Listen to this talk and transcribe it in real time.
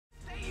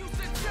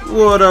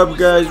What up,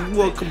 guys?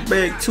 Welcome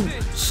back to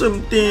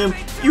some damn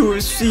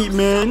UFC,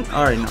 man.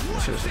 Alright, no,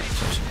 seriously.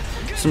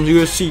 Some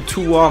UFC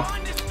 2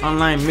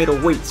 online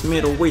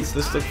middleweights.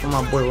 Let's look for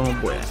my boy. Where my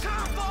boy at?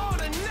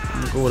 I'm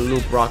gonna go with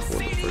Luke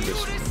Rockhold for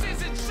this one,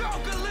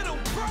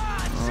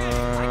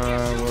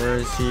 man. Where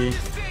is he?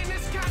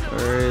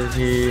 Where is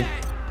he?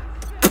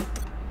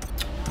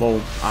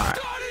 Boom. Alright.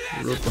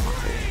 Luke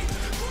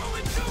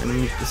Rockhold. Gonna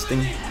make this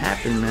thing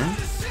happen, man.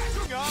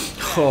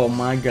 Oh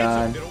my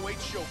god.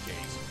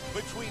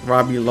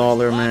 Robbie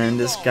Lawler, man.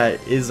 This guy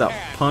is a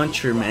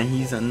puncher, man.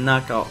 He's a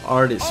knockout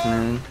artist,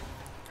 man.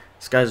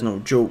 This guy's no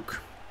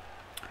joke.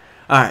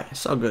 Alright,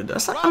 it's all good.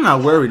 I'm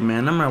not worried,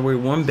 man. I'm not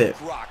worried one bit.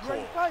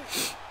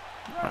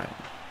 Alright.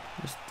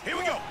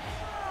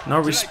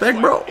 No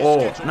respect, bro?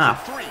 Oh, nah.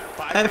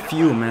 F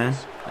you, man.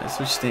 Let's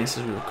switch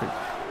stances real quick.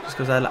 Just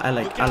because I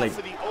like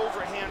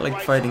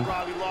fighting.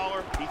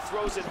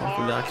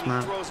 Relax,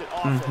 man.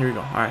 Here we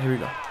go. Alright, here we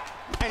go.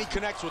 And he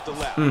connects with the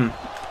left.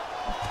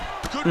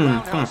 Good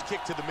roundhouse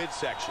kick to the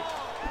midsection.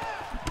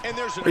 And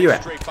there's an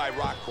straight by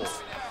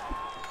Rockhold.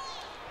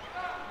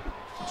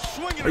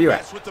 Swinging a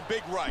miss with the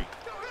big right.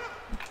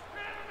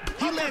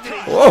 He landed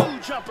a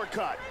huge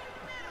uppercut.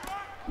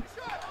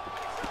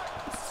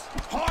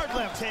 Hard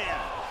left hand.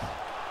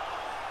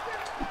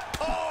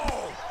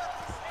 Oh!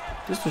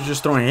 This was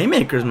just throwing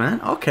haymakers,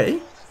 man.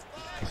 Okay.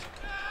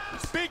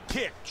 Big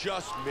kick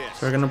just missed.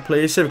 So we're gonna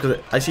play safe because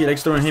I see he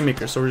likes throwing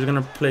haymakers. So we're just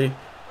gonna play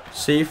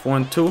safe.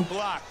 1-2.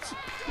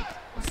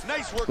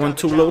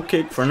 1-2 low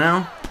kick for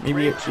now.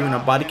 Maybe even a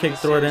body kick.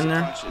 Throw it in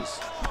there.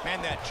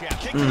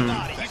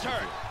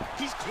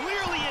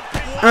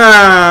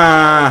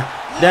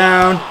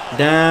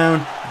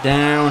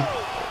 Down.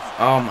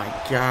 Oh my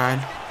god.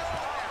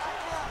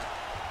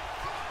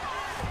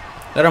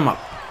 Let him up.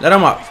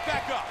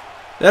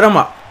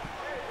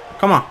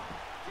 Come on.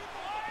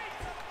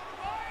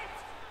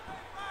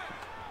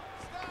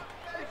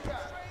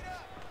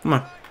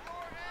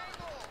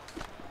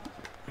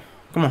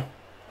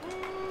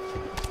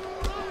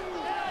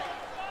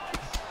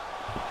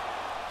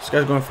 This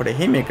guy's going for the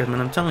haymakers,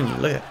 man. I'm telling you.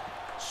 Look at it.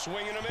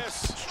 Swing and a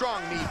miss.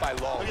 Strong knee by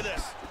Lawler. Look at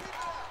this.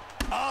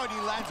 Oh, and he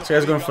lands. This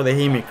guy's going for the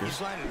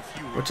haymakers,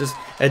 which is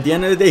at the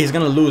end of the day he's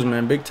gonna lose,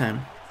 man, big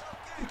time.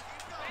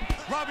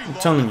 I'm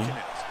telling you.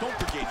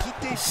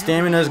 His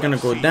stamina is gonna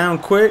go down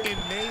quick. In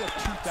May of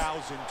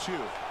 2002,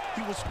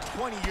 he was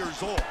 20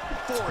 years old.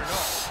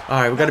 4-0.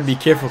 All right, we gotta be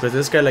careful because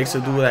this guy likes to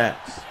do the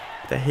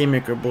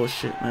haymaker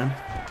bullshit, man.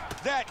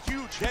 That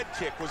huge head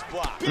kick was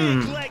blocked.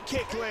 Big leg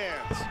kick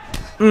lands.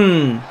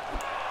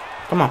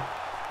 Come on.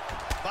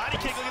 Body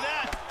kick, look at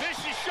that.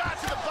 Vicious shot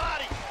to the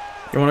body.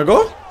 You wanna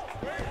go?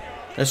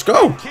 Let's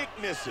go. Kick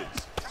misses.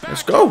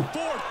 Let's go.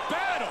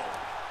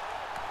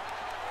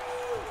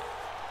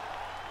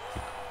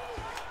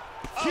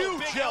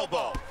 Huge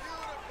elbow.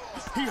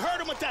 He hurt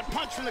him with that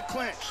punch from the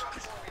clinch.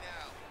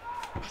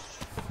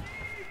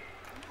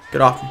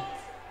 Get off me.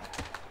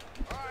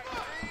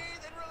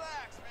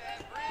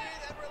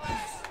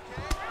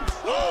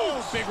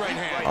 Oh, big right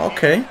hand.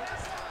 Okay.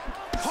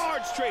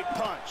 Hard straight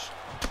punch.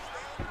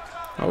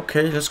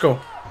 Okay, let's go.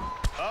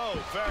 Oh,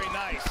 very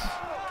nice.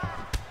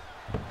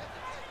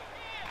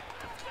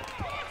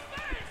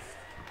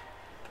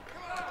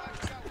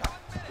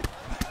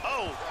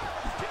 Oh,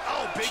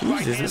 big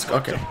Jesus, this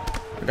okay. I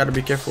gotta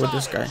be careful with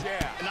this guy.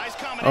 Nice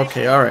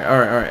Okay, all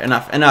right.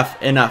 Enough.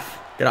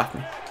 Get off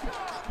me.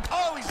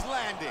 Oh, he's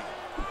landing.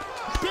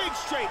 Big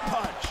straight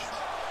punch.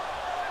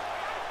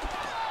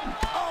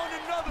 Oh,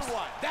 and another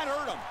one. That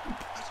hurt him.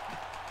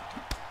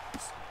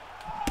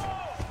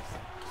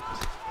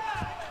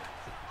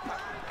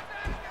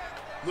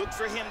 Look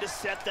for him to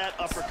set that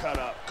uppercut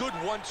up. Good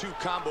 1-2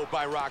 combo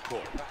by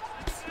Rockhold.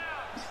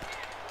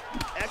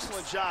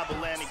 Excellent job of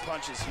landing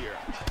punches here.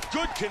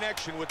 Good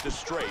connection with the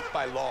straight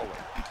by Lawler.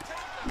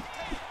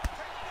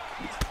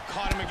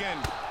 Caught him again.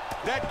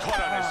 That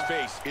cut on his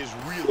face is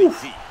really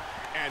deep.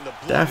 And the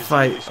that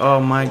fight, really oh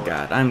my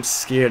god, I'm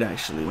scared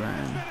actually,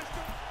 man.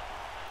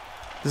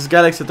 This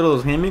guy likes to throw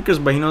those haymakers,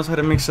 but he knows how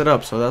to mix it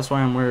up, so that's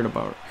why I'm worried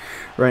about it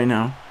right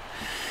now.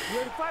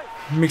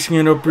 Mixing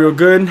it up real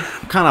good.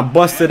 Kind of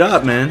busted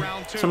up, man.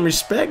 Some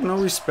respect, no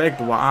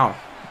respect. Wow.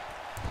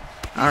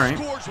 All right.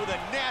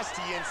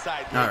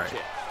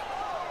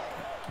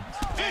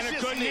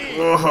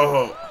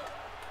 Whoa.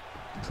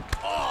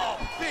 Oh,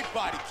 big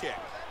body kick.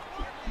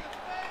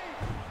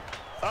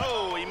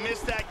 Oh, he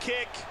missed that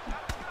kick.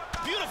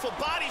 Beautiful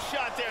body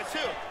shot there,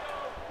 too.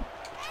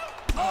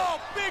 Oh,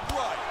 big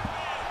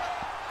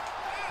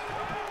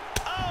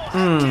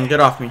right. Get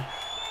off me.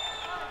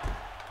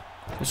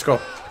 Let's go.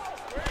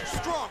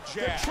 Strong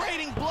jab.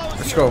 Trading blows.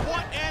 Let's go.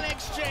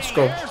 Let's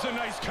go. There's a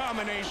nice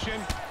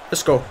combination.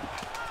 Let's go.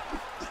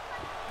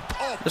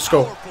 Oh, Let's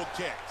go.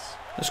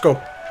 Let's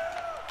go.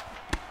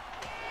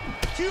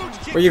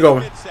 Where you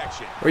going?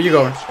 Where you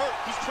going?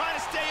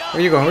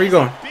 Where you going? Where you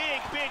going?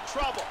 Big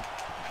trouble.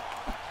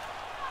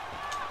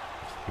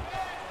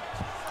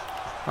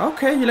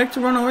 Okay, you like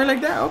to run away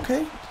like that?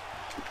 Okay.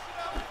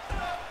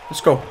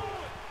 Let's go.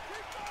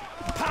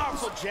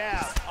 Powerful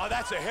jab. Oh,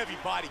 that's a heavy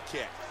body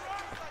kick.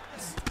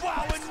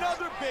 Wow,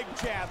 another big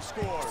jab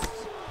scores.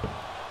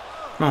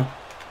 Come on.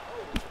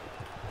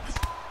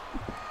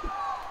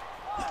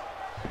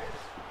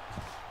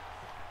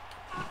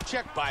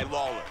 Check by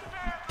Lawler.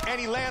 And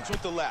he lands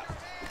with the left.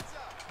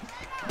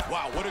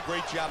 Wow, what a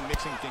great job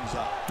mixing things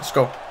up. Let's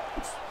go.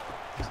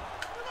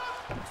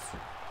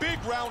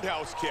 Big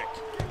roundhouse kick.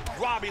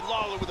 Robbie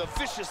Lawler with a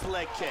vicious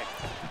leg kick.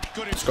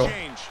 Good Let's go.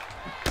 exchange.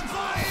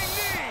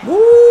 Woo!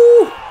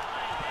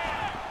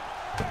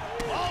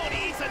 Oh, and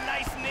he's a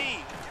nice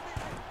knee.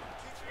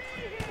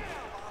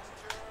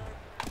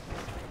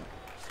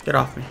 Get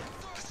off me.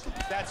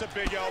 That's a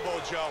big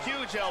elbow, Joe.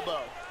 Huge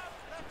elbow.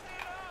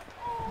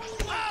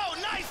 Oh,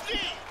 nice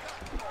knee.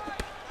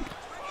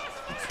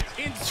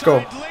 Inside go.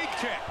 leg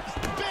kick.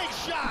 Big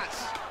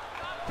shots.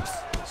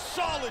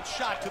 Solid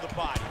shot to the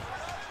body.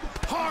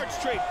 Hard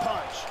straight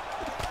punch.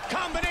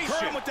 Combination.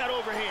 Hurt him with that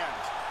overhand.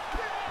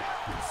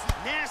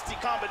 Nasty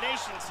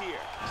combinations here.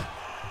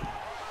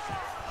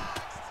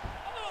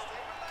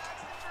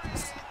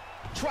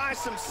 Tries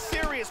some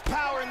serious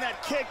power in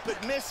that kick,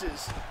 but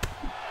misses.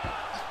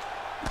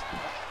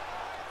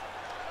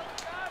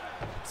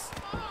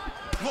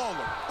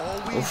 Lawler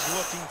always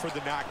looking for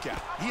the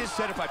knockout. He has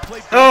said if I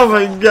played Oh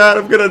my God,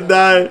 I'm gonna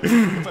die.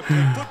 if I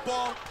played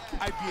football,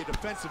 I'd be a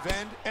defensive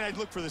end and I'd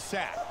look for the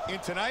sack.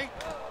 And tonight,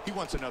 he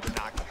wants another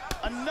knockout.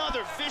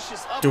 Another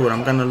vicious uppercut. Dude,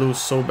 I'm gonna lose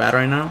so bad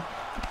right now.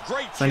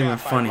 Great It's not even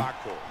jab by funny.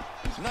 Rockhold.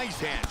 Nice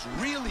hands,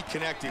 really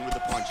connecting with the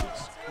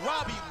punches.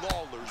 Robbie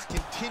Lawler's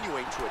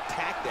continuing to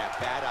attack that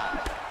bad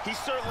eye. He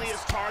certainly is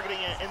targeting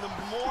it, and the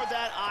more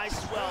that eye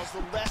swells,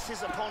 the less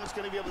his opponent's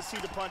going to be able to see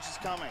the punches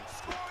coming.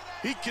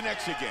 He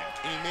connects again,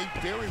 and he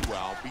may very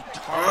well be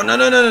Oh,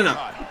 targeting.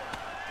 no.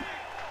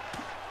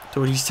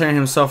 Dude, he's tearing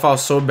himself out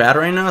so bad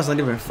right now, it's not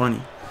even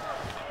funny.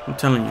 I'm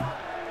telling you.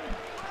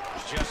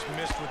 Just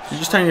missed with You're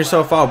just tearing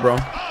yourself out, bro.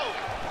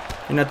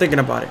 You're not thinking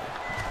about it.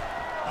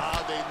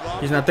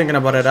 He's not thinking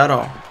about it at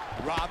all.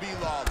 Robbie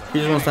Lawler. He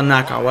just wants to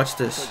knock out. Watch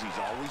Because this. he's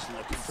always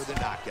looking for the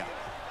knockout.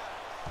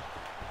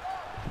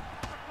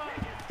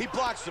 He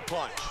blocks the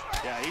punch.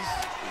 Yeah,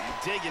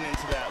 he's digging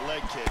into that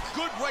leg kick.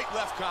 Good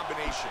right-left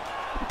combination.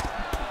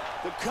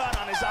 The cut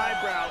on his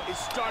eyebrow is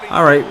starting.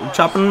 All right, I'm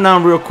chopping him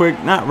down real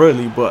quick. Not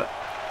really, but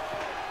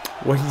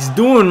what he's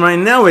doing right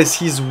now is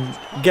he's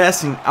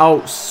gassing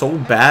out so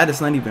bad. It's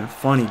not even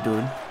funny,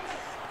 dude.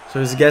 So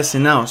he's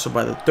gassing out. So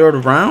by the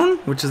third round,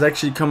 which is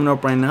actually coming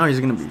up right now, he's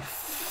gonna be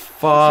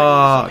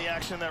fucked. The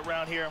action in that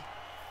round here.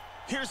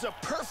 Here's a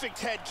perfect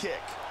head kick.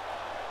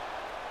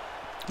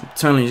 I'm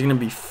telling you, he's gonna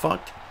be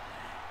fucked.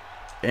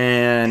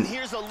 And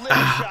Here's a liver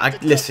shot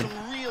that listen, does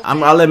some real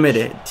I'll admit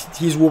it.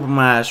 He's whooping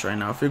my ass right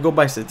now. If you go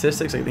by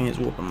statistics, I think he's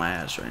whooping my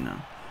ass right now.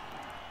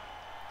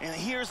 And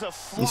here's a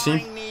You see?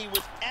 flying knee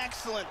with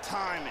excellent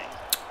timing.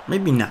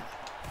 Maybe not.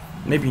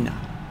 Maybe not.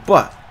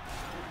 But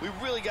We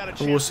really got a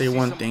chance I will say to see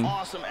one some thing.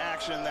 awesome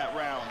action in that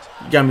round.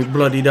 you got me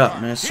bloodied up,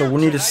 man. So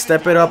we need to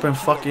step it up and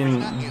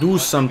fucking do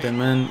something,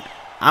 man.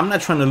 I'm not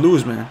trying to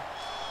lose, man.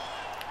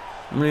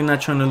 I'm really not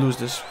trying to lose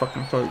this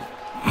fucking fight.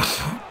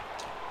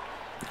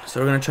 So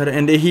we're gonna try to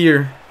end it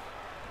here.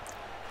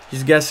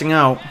 He's gassing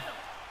out.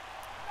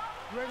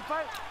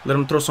 Let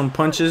him throw some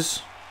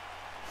punches.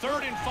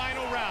 Third and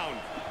final round.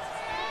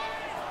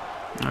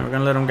 Alright, we're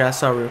gonna let him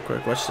gas out real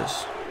quick. Watch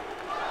this.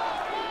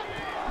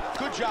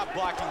 Good job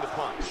blocking the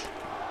punch.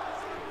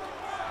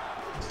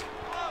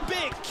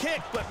 Big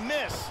kick, but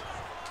miss.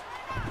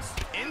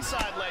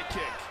 Inside leg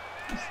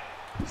kick.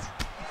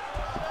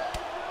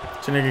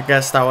 So nigga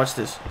gassed out. Watch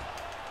this.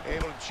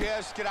 Able to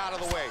just get out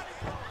of the way.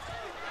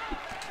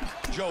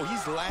 Joe,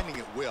 he's landing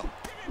at will.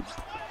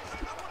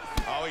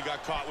 Oh, he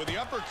got caught with the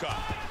uppercut.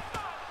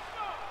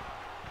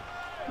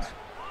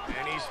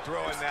 And he's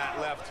throwing that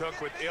left hook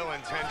with ill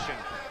intention.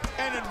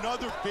 And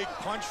another big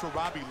punch for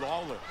Robbie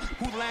Lawler,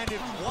 who landed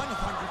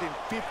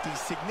 150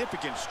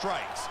 significant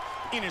strikes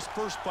in his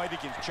first fight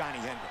against Johnny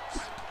Hendricks.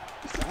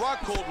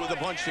 Rockhold with a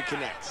punch that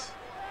connects.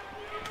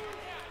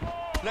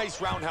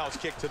 Nice roundhouse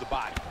kick to the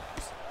body.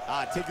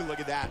 Take a look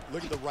at that.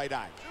 Look at the right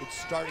eye. It's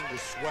starting to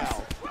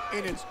swell,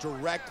 and it's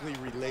directly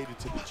related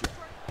to the jab.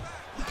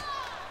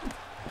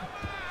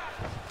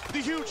 The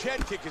huge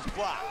head kick is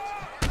blocked.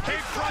 Big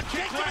front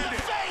kick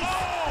landed.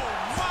 Oh,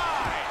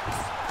 my!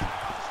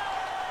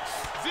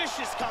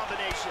 Vicious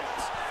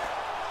combinations.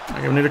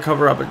 Okay, we need to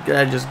cover up. A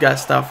guy just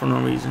gassed out for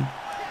no reason.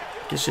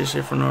 Get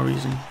shit for no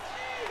reason.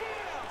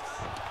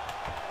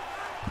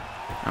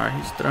 Alright,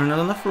 he's throwing it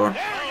on the floor.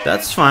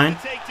 That's fine.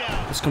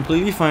 It's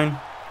completely fine.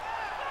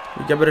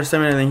 We got better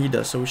stamina than he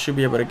does, so we should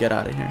be able to get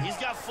out of here. He's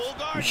got full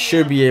guard We here.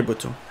 should be able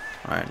to.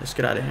 Alright, let's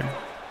get out of here.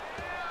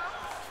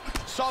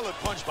 Solid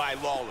punch by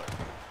Lawler.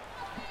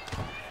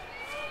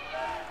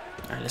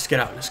 Alright, let's get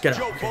out. Let's get out.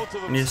 Joe, Okay. both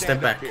of them We need to step stand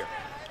up back. here.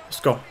 Let's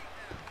go.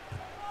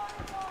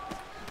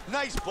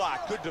 Nice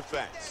block, good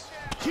defense.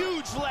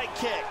 Huge leg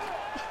kick.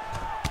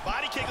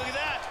 Body kick, look at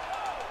that.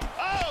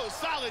 Oh,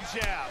 solid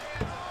jab.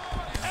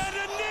 And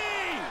a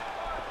knee.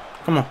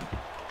 Come on.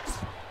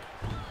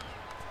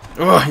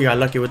 Oh, he got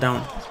lucky with that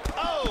one.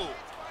 Oh.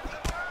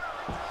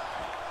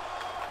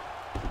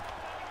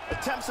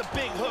 Attempts a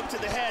big hook to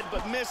the head,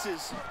 but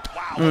misses.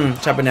 Wow.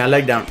 Chopping that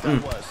leg down.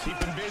 Keep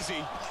him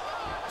busy.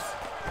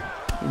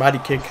 Body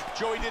kick.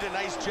 Joey did a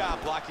nice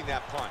job blocking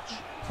that punch.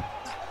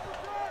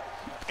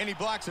 And he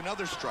blocks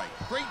another strike.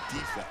 Great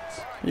defense.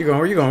 Where you going?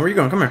 Where you going? Where you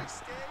going? Come here.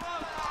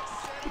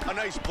 A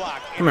nice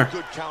block Come and here.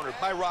 a good counter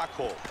by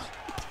Rockhold.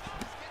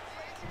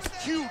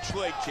 Huge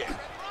leg kick.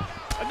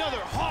 Another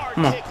hard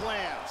Come on. kick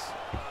lands.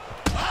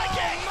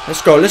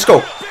 Let's go. Let's go.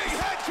 Big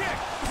head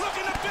kick.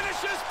 Looking to finish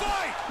this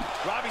fight.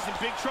 Robbie's in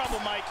big trouble,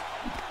 Mike.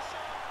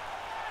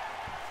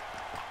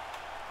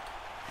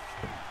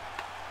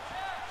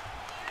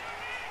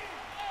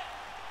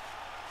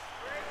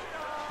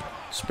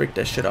 Let's break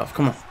that shit off.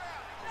 Come on.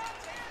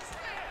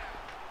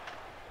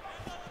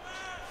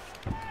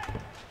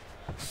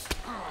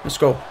 Let's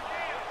go.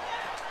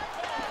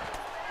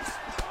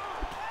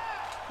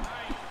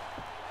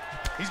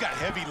 He's got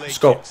heavy leg Let's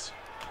go. kicks.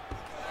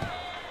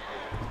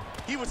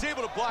 He was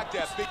able to block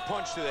that big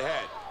punch to the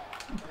head.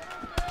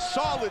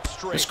 Solid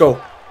straight. Let's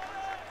go.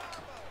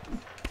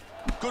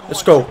 Good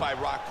Let's one go. by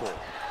Rockhold.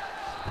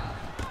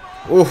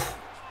 Oof.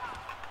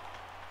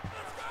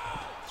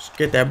 Let's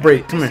get that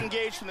break. Come here.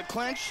 Disengaged from the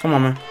clinch. Come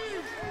on, man.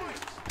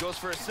 Goes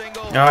for a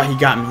single. Ah, he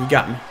got me. He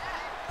got me.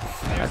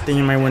 I think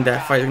he might win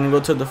that fight. We're gonna go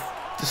to the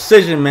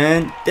decision,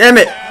 man. Damn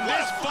it. And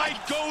this fight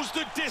goes the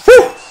Whew.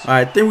 distance.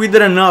 Alright, I think we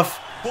did enough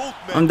Both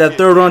men on that did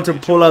third round to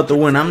damage. pull out the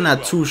win. I'm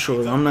not too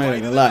sure. I'm not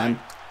gonna lie. I'm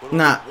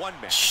not One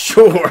man.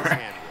 sure.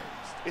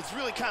 It's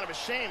really kind of a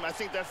shame. I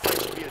think that fight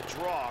should be a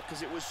draw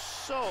because it was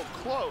so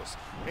close.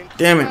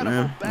 Damn it,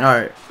 man.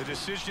 Alright. The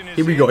decision is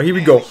Here we go. in, Here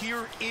we go. and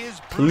here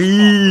is Bruce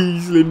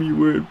Please let me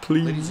win.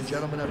 Please. Ladies and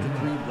gentlemen, after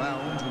 3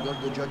 rounds, we go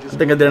to the judges. I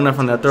think I did enough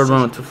on that third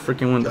round to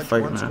freaking win the Judge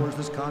fight, 1 man. scores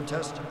this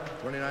contest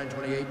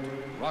 29-28,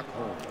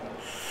 Rockhold.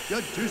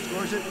 Judge 2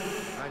 scores it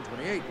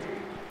 9-28.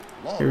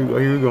 Here we go.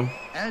 Here we go.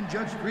 And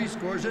Judge 3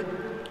 scores it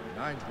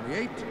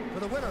 9-28 for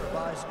the winner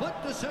by split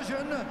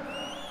decision,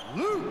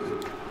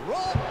 Luke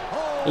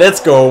Rockhold. Let's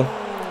go.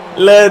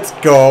 Let's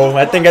go.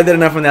 I think I did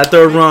enough on that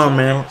third round,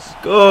 man.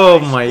 Oh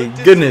my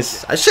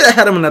goodness. I should have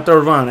had him in that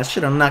third round. I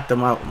should have knocked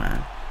him out,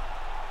 man.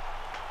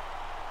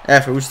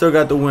 After we still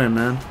got the win,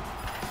 man.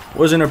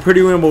 Wasn't a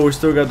pretty win, but we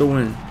still got the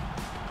win.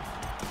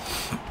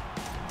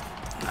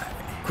 Alright,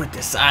 quit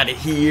this out of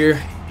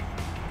here.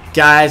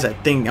 Guys, I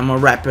think I'm gonna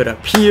wrap it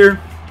up here.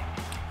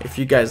 If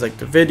you guys like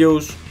the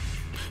videos,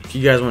 if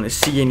you guys want to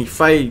see any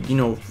fight, you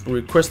know,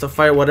 request a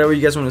fight, whatever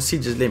you guys want to see,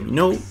 just let me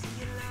know.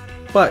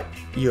 But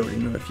you already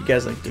know, if you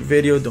guys like the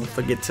video, don't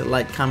forget to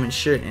like, comment,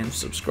 share, and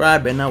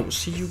subscribe. And I will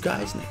see you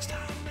guys next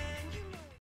time.